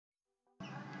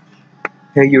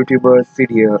Hey YouTubers, Sid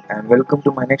here and welcome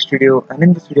to my next video, and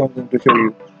in this video I'm going to show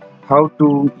you how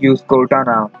to use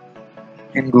Cortana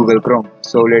in Google Chrome.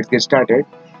 So let's get started.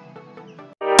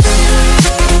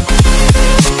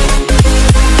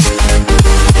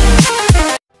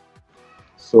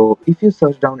 So if you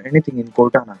search down anything in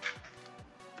Cortana,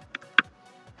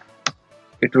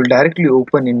 it will directly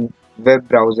open in web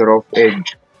browser of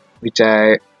Edge, which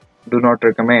I do not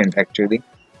recommend actually.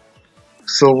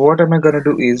 So what am I gonna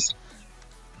do is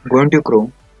go into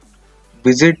Chrome,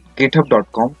 visit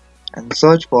github.com and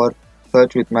search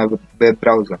with my web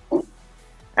browser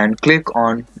and click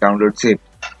on download zip.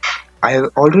 I have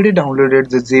already downloaded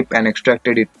the zip and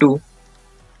extracted it too,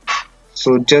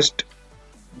 so just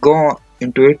go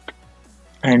into it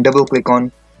and double click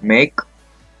on make.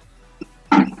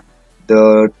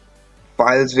 The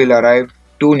files will arrive,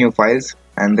 two new files,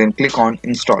 and then click on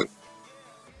install.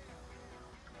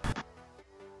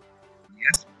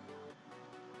 Yes,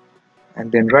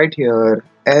 and then right here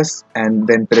S and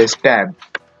then press tab.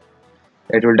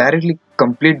 It will directly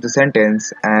complete the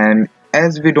sentence, and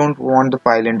as we don't want the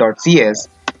file in .cs,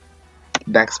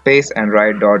 backspace and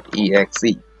write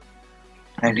 .exe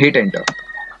and hit enter.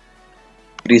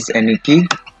 Press any key,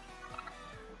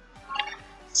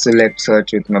 select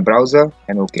search with my browser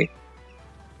and OK.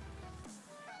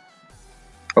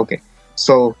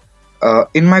 So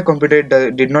in my computer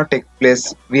it did not take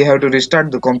place. We have to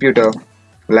restart the computer.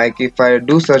 Like if I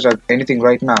do search at anything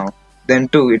right now, then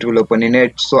too it will open in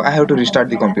Edge, so I have to restart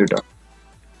the computer.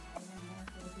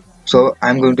 So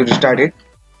I'm going to restart it.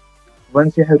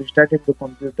 Once you have restarted the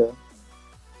computer,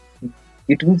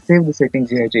 it will save the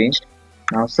settings you have changed.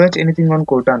 Now search anything on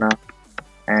Cortana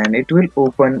and it will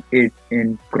open it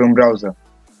in Chrome browser,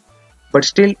 but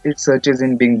still it searches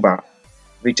in Bing bar,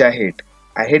 which I hate.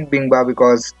 I hate Bing bar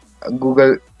because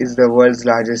Google is the world's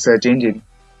largest search engine.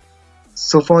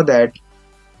 So for that,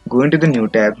 go into the new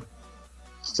tab,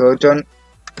 search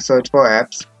for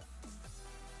apps,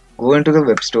 go into the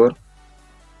web store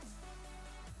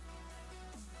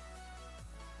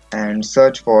and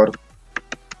search for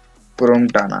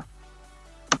Cortana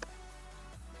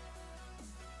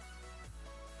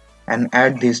and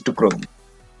add this to Chrome.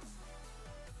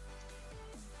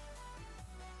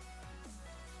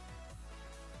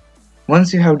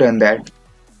 Once you have done that,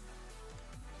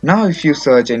 now if you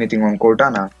search anything on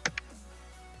Cortana,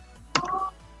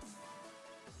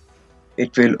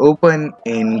 it will open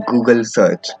in Google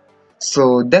search.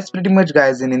 So that's pretty much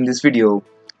guys in this video.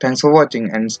 Thanks for watching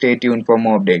and stay tuned for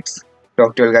more updates.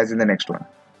 Talk to you guys in the next one.